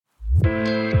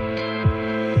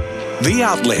The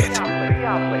Outlet.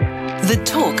 The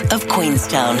talk of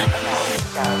Queenstown.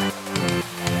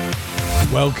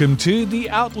 Welcome to The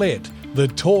Outlet, the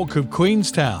talk of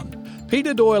Queenstown.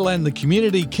 Peter Doyle and the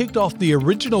community kicked off the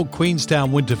original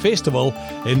Queenstown Winter Festival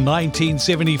in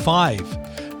 1975.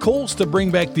 Calls to bring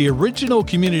back the original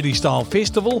community-style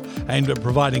festival aimed at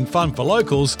providing fun for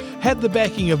locals had the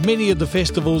backing of many of the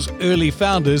festival's early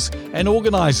founders and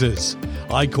organisers.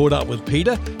 I caught up with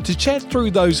Peter to chat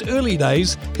through those early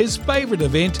days, his favourite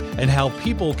event and how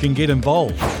people can get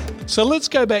involved. So let's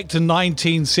go back to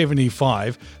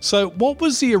 1975. So what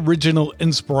was the original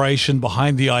inspiration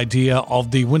behind the idea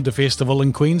of the Winter Festival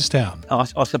in Queenstown?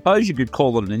 I suppose you could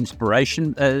call it an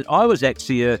inspiration.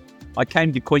 I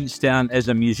came to Queenstown as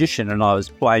a musician and I was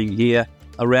playing here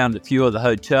around a few of the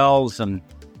hotels and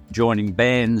joining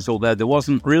bands, although there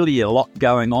wasn't really a lot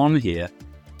going on here.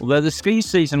 Although the ski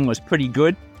season was pretty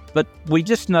good, but we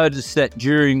just noticed that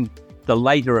during the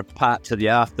later parts of the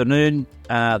afternoon,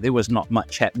 there was not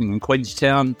much happening in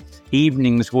Queenstown.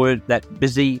 Evenings weren't that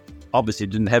busy. Obviously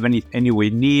didn't have anywhere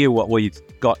near what we've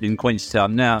got in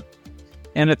Queenstown now.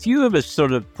 And a few of us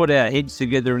sort of put our heads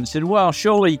together and said, well,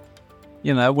 surely,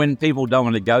 when people don't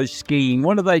want to go skiing,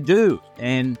 what do?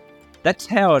 And that's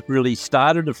how it really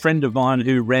started. A friend of mine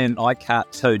who ran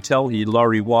Icart's hotel here,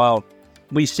 Laurie Wild,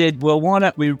 we said, well, why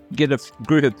don't we get a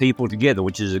group of people together,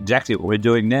 which is exactly what we're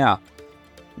doing now,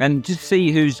 and just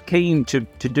see who's keen to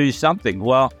do something.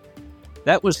 Well,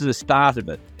 that was the start of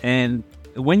it. And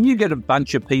when you get a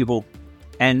bunch of people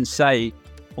and say,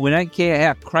 we don't care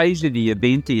how crazy the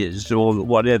event is or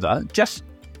whatever, just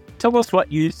tell us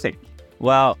what you think.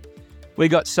 Well, we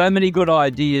got so many good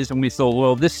ideas and we thought,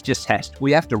 well,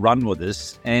 we have to run with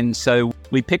this. And so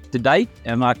we picked a date,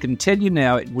 and I can tell you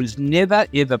now, it was never,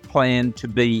 ever planned to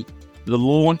be the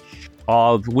launch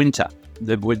of winter.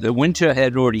 The winter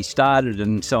had already started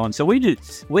and so on. So we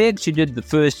actually did the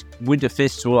first winter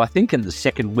festival, I think, in the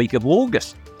second week of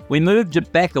August. We moved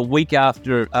it back a week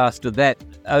after that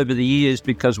over the years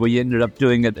because we ended up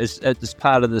doing it as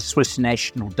part of the Swiss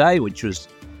National Day, which was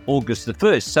August the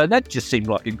 1st. So that just seemed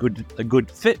like a good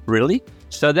fit, really.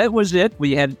 So that was it.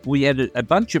 We had a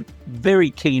bunch of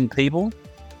very keen people.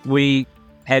 We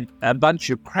had a bunch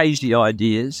of crazy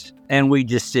ideas, and we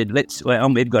just said,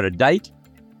 we've got a date.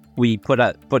 We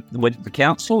went to the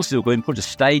council, so we're going to put a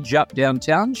stage up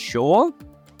downtown. Sure.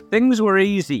 Things were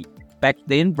easy back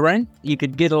then, Brent. You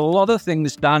could get a lot of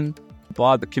things done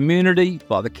by the community,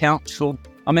 by the council.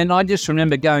 I mean, I just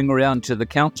remember going around to the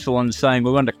council and saying,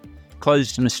 we want to close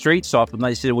some streets off, and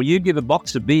they said, well, you give a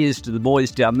box of beers to the boys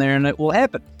down there and it will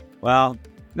happen. Well,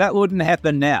 that wouldn't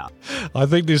happen now. I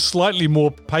think there's slightly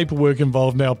more paperwork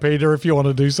involved now, Peter, if you want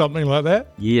to do something like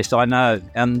that. Yes, I know.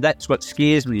 And that's what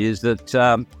scares me is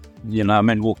that,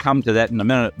 we'll come to that in a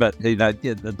minute, but,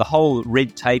 the whole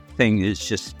red tape thing is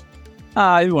just,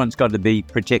 everyone's got to be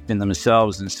protecting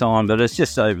themselves and so on, but it's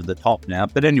just over the top now.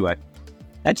 But anyway,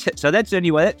 that's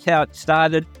how it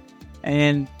started.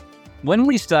 And when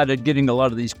we started getting a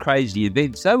lot of these crazy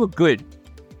events, they were good,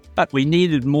 but we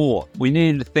needed more. We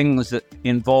needed things that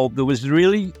involved, it was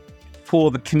really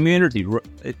for the community.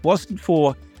 It wasn't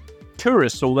for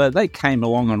tourists, although they came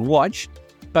along and watched,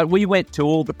 but we went to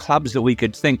all the clubs that we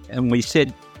could think, and we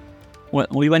said,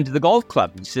 we went to the golf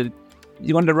club and said,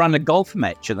 you want to run a golf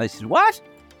match? And they said, what?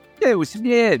 Yeah, we said,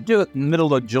 yeah, do it in the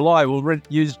middle of July. We'll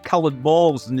use coloured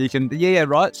balls and you can, yeah,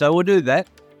 right, so we'll do that.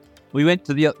 We went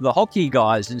to the hockey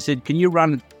guys and said, can you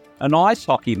run an ice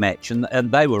hockey match?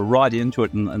 And they were right into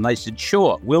it, and they said,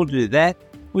 sure, we'll do that.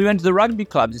 We went to the rugby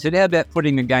club and said, how about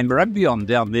putting a game of rugby on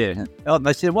down there? And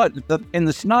they said, what, in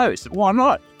the snow? I said, why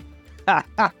not?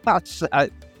 So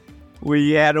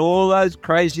we had all those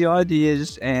crazy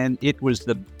ideas, and it was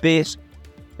the best.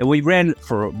 And we ran it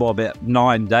for about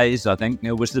 9 days, I think.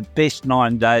 It was the best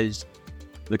 9 days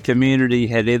the community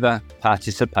had ever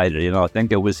participated in. I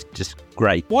think it was just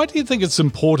great. Why do you think it's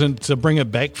important to bring it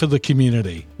back for the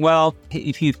community? Well,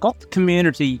 if you've got the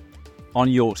community on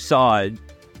your side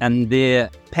and they're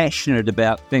passionate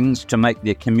about things to make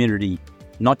their community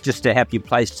not just a happy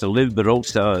place to live, but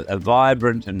also a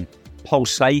vibrant and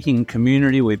pulsating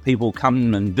community where people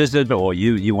come and visit, or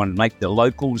you want to make the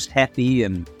locals happy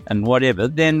and whatever,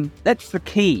 then that's the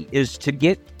key, is to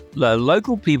get the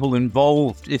local people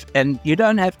involved, and you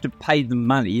don't have to pay them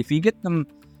money. If you get them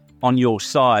on your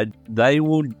side, they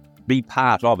will be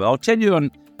part of it. I'll tell you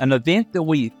an event that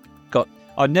we got.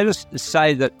 I'd never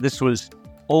say that this was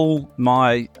all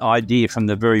my idea from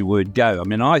the very word go. I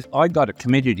mean, I got a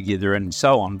committee together and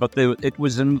so on, but it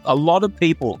was a lot of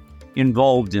people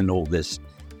involved in all this.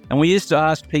 And we used to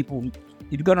ask people,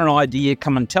 you've got an idea,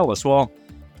 come and tell us. Well,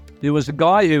 there was a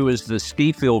guy who was the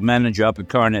ski field manager up at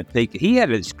Coronet Peak. He had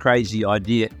this crazy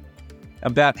idea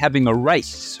about having a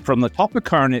race from the top of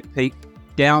Coronet Peak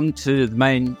down to the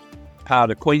main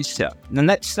part of Queenstown. And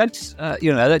that's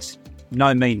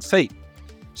no mean feat.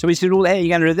 So he said, well, how are you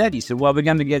going to do that? He said, well, we're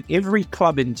going to get every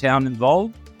club in town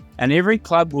involved, and every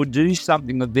club will do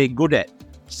something that they're good at.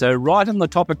 So right on the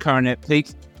top of Coronet Peak,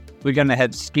 we're going to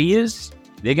have skiers.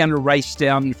 They're going to race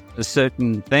down a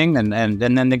certain thing, and then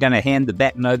they're going to hand the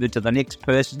baton over to the next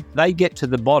person. They get to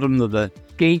the bottom of the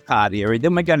ski part area.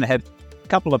 Then we're going to have a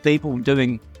couple of people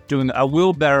doing a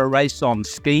wheelbarrow race on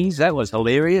skis. That was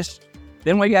hilarious.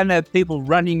 Then we're going to have people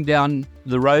running down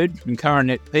the road from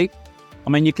Coronet Peak. I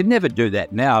mean, you could never do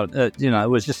that now. It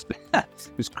was just,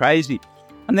 it was crazy.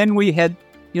 And then we had,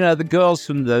 the girls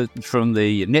from the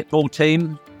netball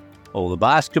team or the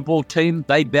basketball team.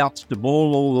 They bounced the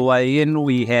ball all the way in.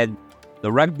 We had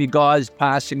the rugby guys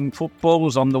passing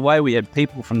footballs on the way. We had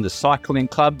people from the cycling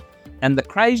club. And the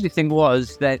crazy thing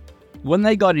was that when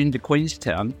they got into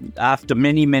Queenstown, after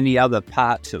many, many other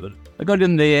parts of it, they got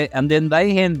in there and then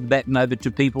they handed the baton over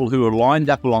to people who were lined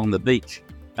up along the beach.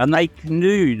 And they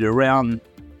canoed around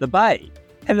the bay.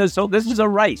 And so this is a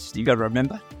race, you got to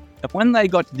remember. And when they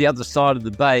got to the other side of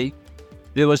the bay,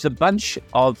 there was a bunch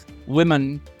of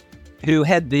women who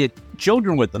had their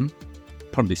children with them,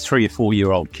 probably 3 or 4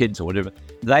 year old kids or whatever.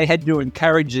 They had to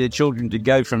encourage their children to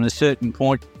go from a certain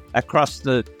point across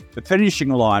the finishing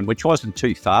line, which wasn't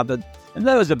too far, and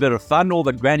that was a bit of fun. All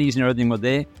the grannies and everything were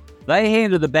there. They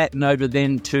handed the baton over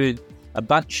then to a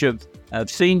bunch of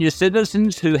senior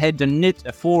citizens who had to knit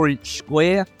a 4-inch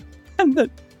square, and the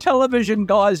television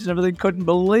guys and everything couldn't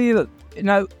believe it.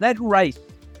 That race,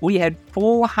 we had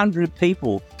 400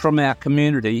 people from our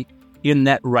community in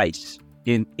that race.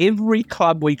 In every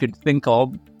club we could think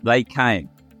of, they came.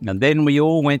 And then we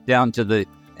all went down to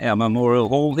our memorial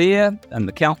hall here, and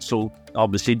the council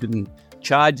obviously didn't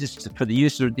charge us for the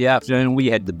use of it the afternoon. We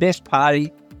had the best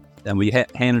party, and we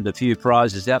handed a few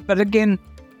prizes out. But again,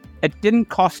 it didn't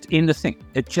cost anything.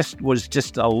 It was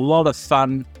just a lot of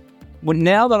fun. Well,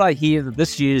 now that I hear that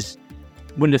this year's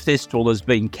Winter Festival has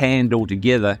been canned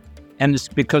altogether, and it's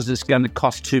because it's going to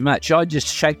cost too much, I just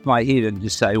shake my head and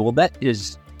just say, well, that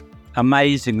is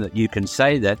amazing that you can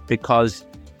say that, because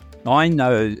I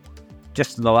know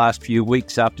just in the last few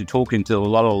weeks after talking to a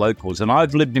lot of locals, and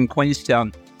I've lived in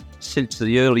Queenstown since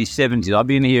the early 70s. I've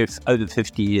been here over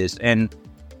 50 years, and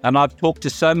I've talked to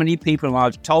so many people, and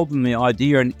I've told them the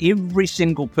idea, and every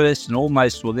single person,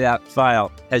 almost without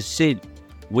fail, has said,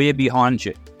 we're behind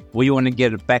you. We want to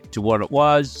get it back to what it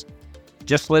was.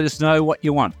 Just let us know what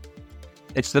you want.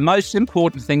 It's the most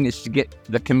important thing is to get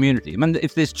the community. I mean,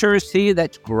 if there's tourists here,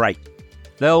 that's great.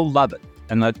 They'll love it.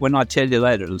 And when I tell you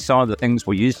later, some of the things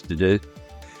we used to do,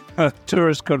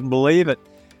 tourists couldn't believe it.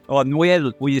 And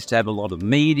we used to have a lot of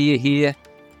media here.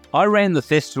 I ran the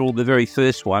festival, the very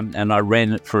first one, and I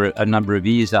ran it for a number of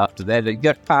years after that. It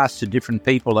got passed to different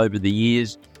people over the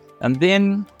years. And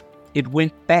then it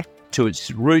went back to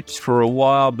its roots for a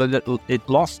while, but it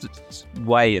lost its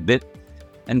way a bit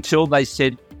until they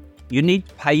said, you need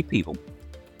to pay people.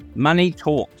 Money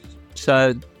talks.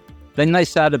 So then they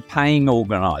started paying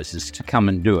organisers to come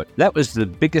and do it. That was the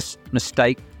biggest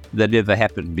mistake that ever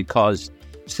happened, because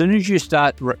as soon as you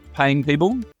start paying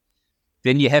people,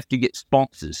 then you have to get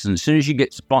sponsors. And as soon as you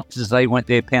get sponsors, they want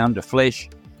their pound of flesh.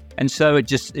 And so it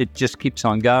just keeps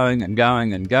on going and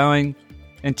going and going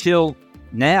until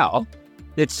now.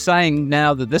 It's saying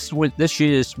now that this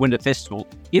year's Winter Festival,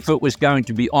 if it was going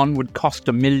to be on, would cost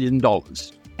 $1 million.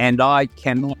 And I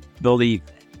cannot believe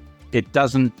that. It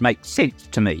doesn't make sense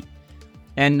to me.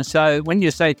 And so when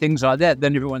you say things like that,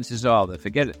 then everyone says, oh, they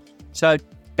forget it. So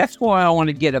that's why I want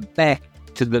to get it back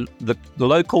to the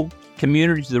local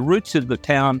community, the roots of the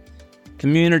town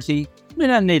community. We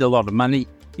don't need a lot of money.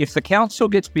 If the council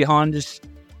gets behind us,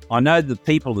 I know the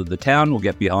people of the town will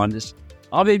get behind us.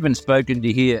 I've even spoken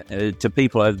to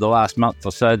people over the last month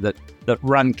or so that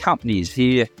run companies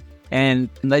here, and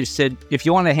they've said, if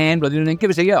you want a hand with it, then give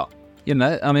us a go.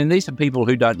 I mean, these are people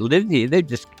who don't live here. They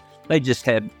just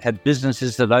have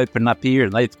businesses that open up here,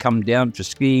 and they've come down for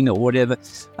skiing or whatever,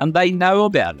 and they know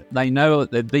about it. They know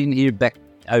it. They've been here back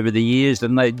over the years,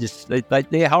 and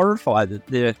they're horrified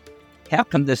that how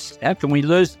can we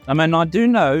lose? I mean, I do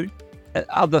know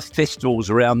other festivals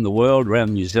around the world,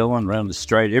 around New Zealand, around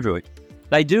Australia, everywhere,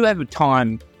 they do have a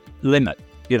time limit.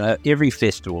 Every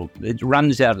festival, it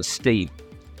runs out of steam.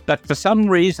 But for some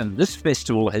reason, this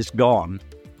festival has gone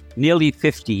nearly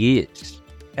 50 years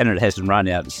and it hasn't run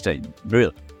out of steam,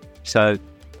 really. So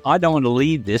I don't want to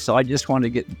leave this. I just want to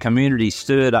get the community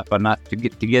stirred up enough to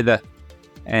get together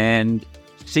and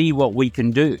see what we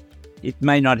can do. It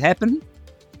may not happen,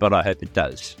 but I hope it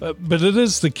does. But it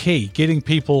is the key, getting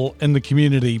people in the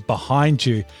community behind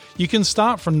you. You can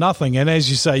start from nothing, and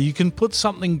as you say, you can put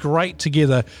something great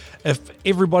together if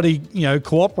everybody,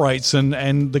 cooperates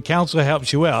and the council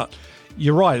helps you out.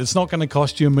 You're right, it's not going to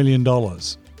cost you $1 million.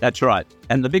 That's right.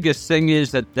 And the biggest thing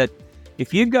is that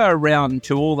if you go around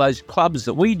to all those clubs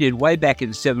that we did way back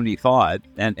in 75,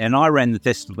 and I ran the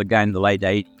festival again in the late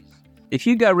 80s, if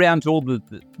you go around to all the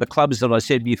clubs that I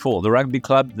said before, the rugby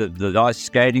club, the ice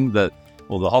skating, the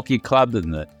hockey club,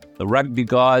 and the rugby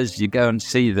guys, you go and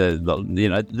see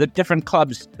the different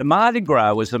clubs. The Mardi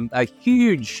Gras was a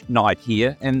huge night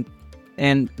here, and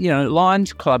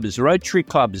Lions clubs, Rotary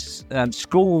clubs,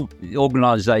 school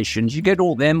organisations, you get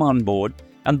all them on board,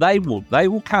 and they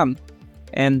will come,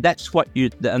 and that's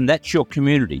your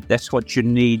community. That's what you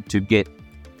need to get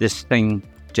this thing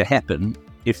to happen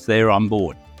if they're on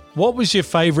board. What was your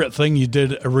favourite thing you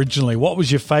did originally? What was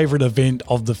your favourite event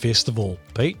of the festival,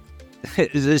 Pete?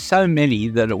 There's so many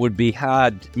that it would be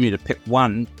hard for me to pick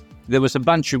one. There was a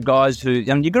bunch of guys who,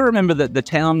 and you've got to remember that the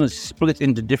town is split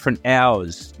into different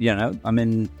hours,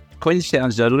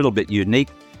 Queenstown's a little bit unique.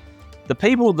 The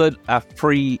people that are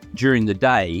free during the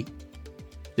day,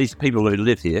 these people who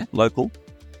live here, local,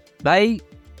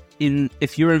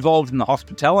 if you're involved in the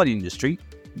hospitality industry,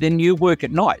 then you work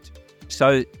at night.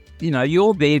 So,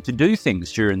 you're there to do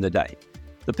things during the day.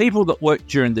 The people that work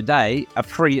during the day are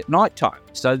free at night time.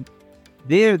 So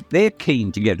they're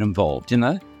keen to get involved,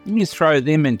 You throw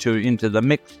them into the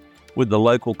mix with the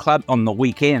local club on the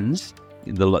weekends,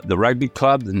 the rugby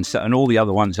club and all the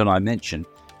other ones that I mentioned.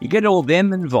 You get all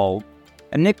them involved,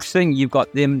 and next thing you've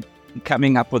got them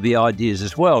coming up with the ideas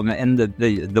as well. And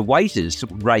the waiters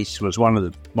race was one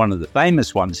of the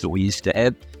famous ones that we used to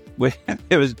have, where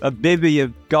there was a bevy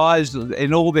of guys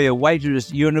in all their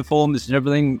waiters' uniforms and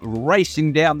everything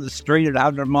racing down the street at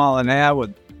 100 mile an hour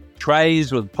with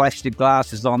trays with plastic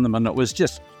glasses on them, and it was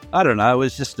just, I don't know, it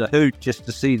was just a hoot just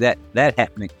to see that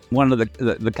happening. One of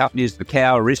the companies, the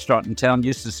Cow restaurant in town,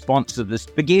 used to sponsor the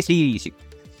spaghetti eating.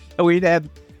 We'd have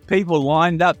people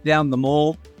lined up down the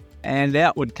mall, and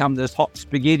out would come this hot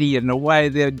spaghetti, and away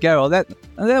they'd go. That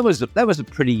was a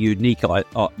pretty unique,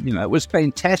 it was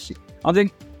fantastic. I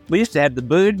think we used to have the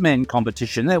Birdman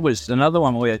competition. That was another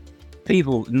one where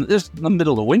people, in the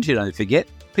middle of winter, don't forget,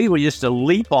 people used to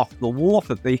leap off the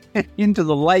wharf into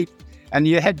the lake, and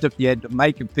you had to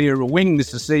make a pair of wings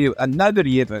to see, and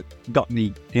nobody ever got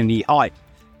any height.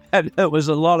 And it was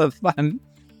a lot of fun.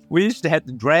 We used to have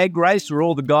the drag race where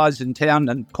all the guys in town,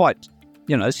 and quite,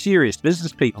 serious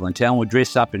business people in town, would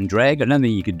dress up in drag. I don't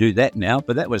think you could do that now,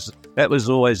 but that was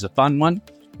always a fun one.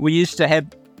 We used to have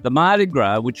the Mardi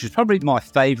Gras, which is probably my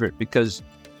favourite, because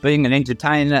being an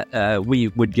entertainer, we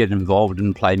would get involved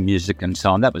and play music and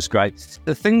so on. That was great.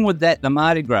 The thing with the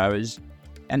Mardi Gras is,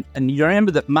 and you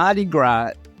remember that Mardi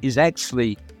Gras is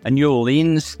actually a New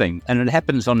Orleans thing, and it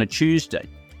happens on a Tuesday.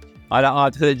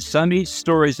 I've heard so many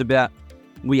stories about,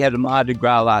 we had a Mardi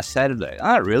Gras last Saturday.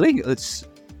 Oh, really?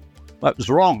 That was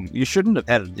wrong. You shouldn't have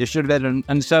had it. You should have had it.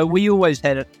 And so we always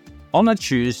had it on a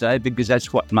Tuesday, because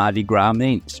that's what Mardi Gras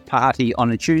means, party on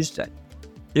a Tuesday.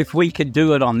 If we could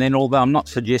do it on then, although I'm not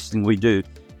suggesting we do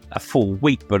a full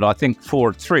week, but I think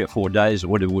 3 or 4 days or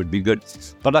whatever would be good.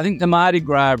 But I think the Mardi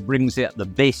Gras brings out the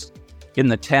best in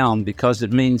the town, because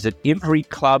it means that every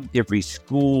club, every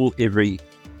school, every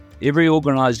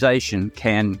organisation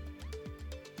can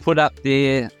put up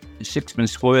their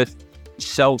sixpence worth,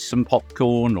 sell some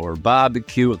popcorn or a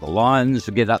barbecue, or the Lions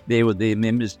will get up there with their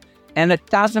members. And it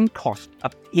doesn't cost a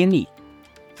penny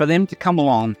for them to come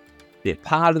along. They're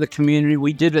part of the community.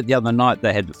 We did it the other night.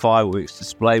 They had the fireworks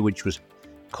display, which was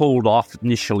called off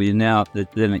initially. And now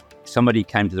then somebody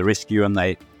came to the rescue, and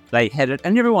they had it,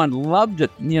 and everyone loved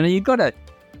it. You've got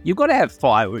to have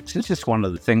fireworks. It's just one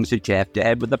of the things that you have to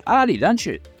have with a party, don't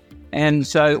you? And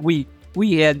so we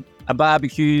had a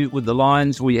barbecue with the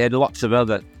Lions. We had lots of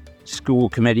other school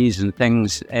committees and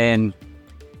things, and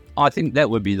I think that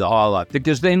would be the highlight,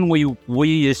 because then we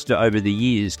used to, over the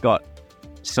years, got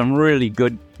some really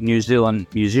good New Zealand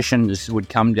musicians would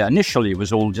come down. Initially, it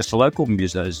was all just local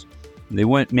musos. There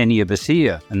weren't many of us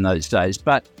here in those days,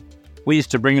 but we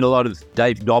used to bring in a lot of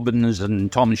Dave Dobbins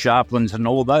and Tom Sharplins, and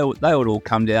all they would all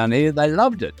come down here. They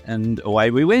loved it, and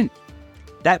away we went.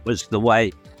 That was the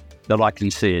way that I can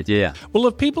see it, yeah. Well,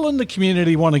 if people in the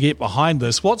community want to get behind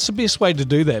this, what's the best way to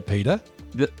do that, Peter?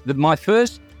 My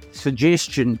first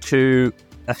suggestion to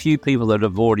a few people that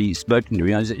have already spoken to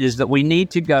me is that we need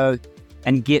to go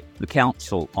and get the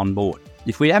council on board.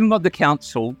 If we haven't got the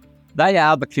council, they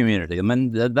are the community. I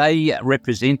mean, they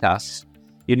represent us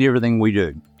in everything we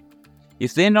do.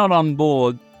 If they're not on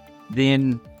board,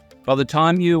 then By the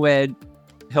time you add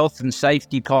health and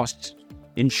safety costs,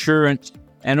 insurance,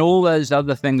 and all those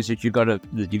other things that you got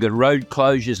road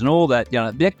closures and all that,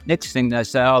 next thing they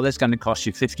say, that's going to cost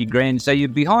you 50 grand. So you're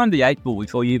behind the 8 ball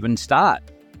before you even start.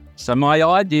 So my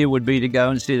idea would be to go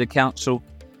and see the council,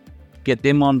 get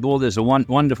them on board. There's a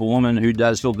wonderful woman who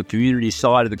does all the community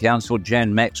side of the council,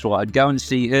 Jan Maxwell. I'd go and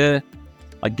see her.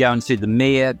 I'd go and see the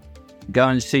mayor, go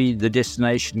and see the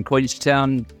destination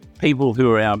Queenstown, people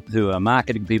who are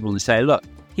marketing people, and say, look,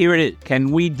 here it is.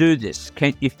 Can we do this?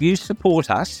 If you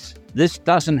support us, this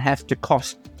doesn't have to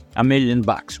cost $1 million.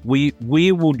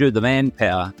 We will do the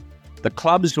manpower. The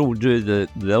clubs will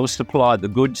they'll supply the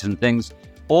goods and things.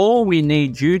 All we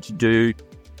need you to do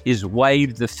is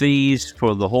waive the fees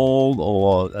for the hall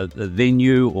or the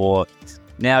venue, or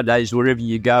nowadays wherever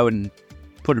you go, and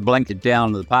put a blanket down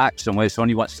in the park somewhere so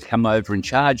anyone wants to come over and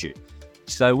charge you.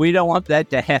 So we don't want that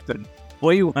to happen.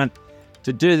 We want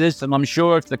to do this, and I'm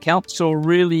sure if the council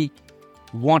really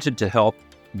wanted to help,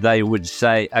 they would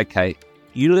say, okay,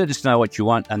 you let us know what you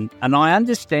want. And I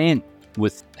understand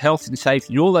with health and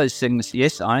safety, all those things,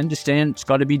 yes, I understand it's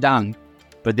got to be done,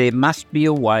 but there must be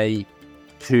a way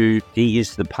to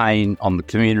ease the pain on the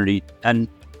community. And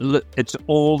look, it's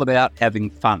all about having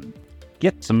fun.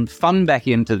 Get some fun back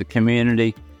into the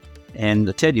community. And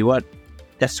I tell you what,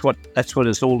 that's what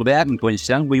it's all about in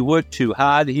Queenstown. We work too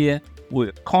hard here.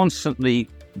 We're constantly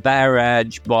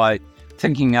barraged by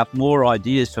thinking up more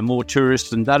ideas for more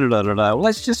tourists and da-da-da-da-da. Well,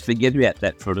 let's just forget about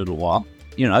that for a little while,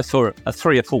 for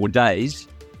 3 or 4 days,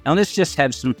 and let's just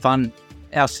have some fun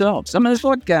ourselves. I mean, it's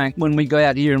like going when we go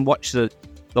out here and watch the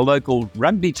local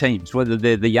rugby teams, whether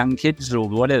they're the young kids or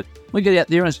whatever. We get out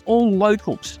there and it's all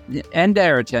locals and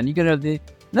Arrowtown. You get out there,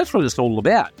 and that's what it's all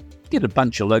about. Get a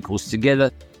bunch of locals together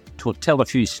to tell a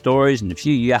few stories and a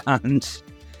few yarns,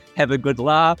 have a good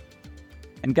laugh,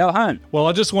 and go home. Well,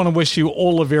 I just want to wish you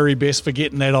all the very best for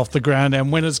getting that off the ground.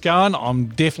 And when it's going, I'm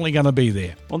definitely going to be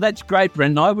there. Well, that's great,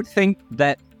 Brendan. I would think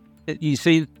that, you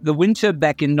see, the winter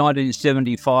back in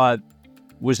 1975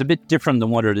 was a bit different than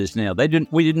what it is now.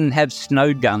 We didn't have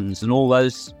snow guns and all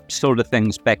those sort of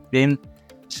things back then.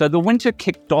 So the winter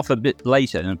kicked off a bit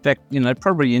later. In fact,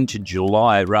 probably into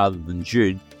July rather than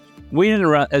June. We didn't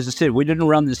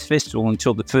run this festival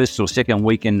until the first or second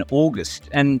week in August.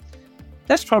 And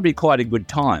that's probably quite a good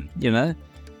time,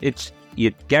 It's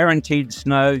guaranteed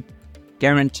snow,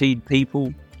 guaranteed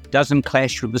people, doesn't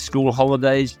clash with the school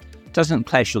holidays, doesn't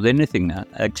clash with anything now,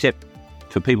 except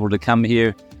for people to come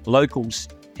here, locals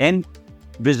and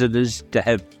visitors, to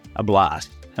have a blast.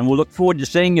 And we'll look forward to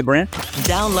seeing you, Brent.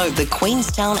 Download the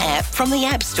Queenstown app from the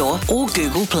App Store or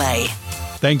Google Play.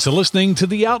 Thanks for listening to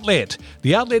The Outlet.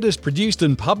 The Outlet is produced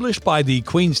and published by the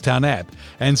Queenstown app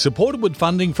and supported with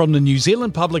funding from the New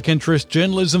Zealand Public Interest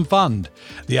Journalism Fund.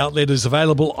 The Outlet is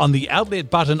available on the Outlet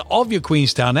button of your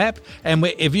Queenstown app and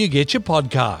wherever you get your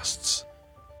podcasts.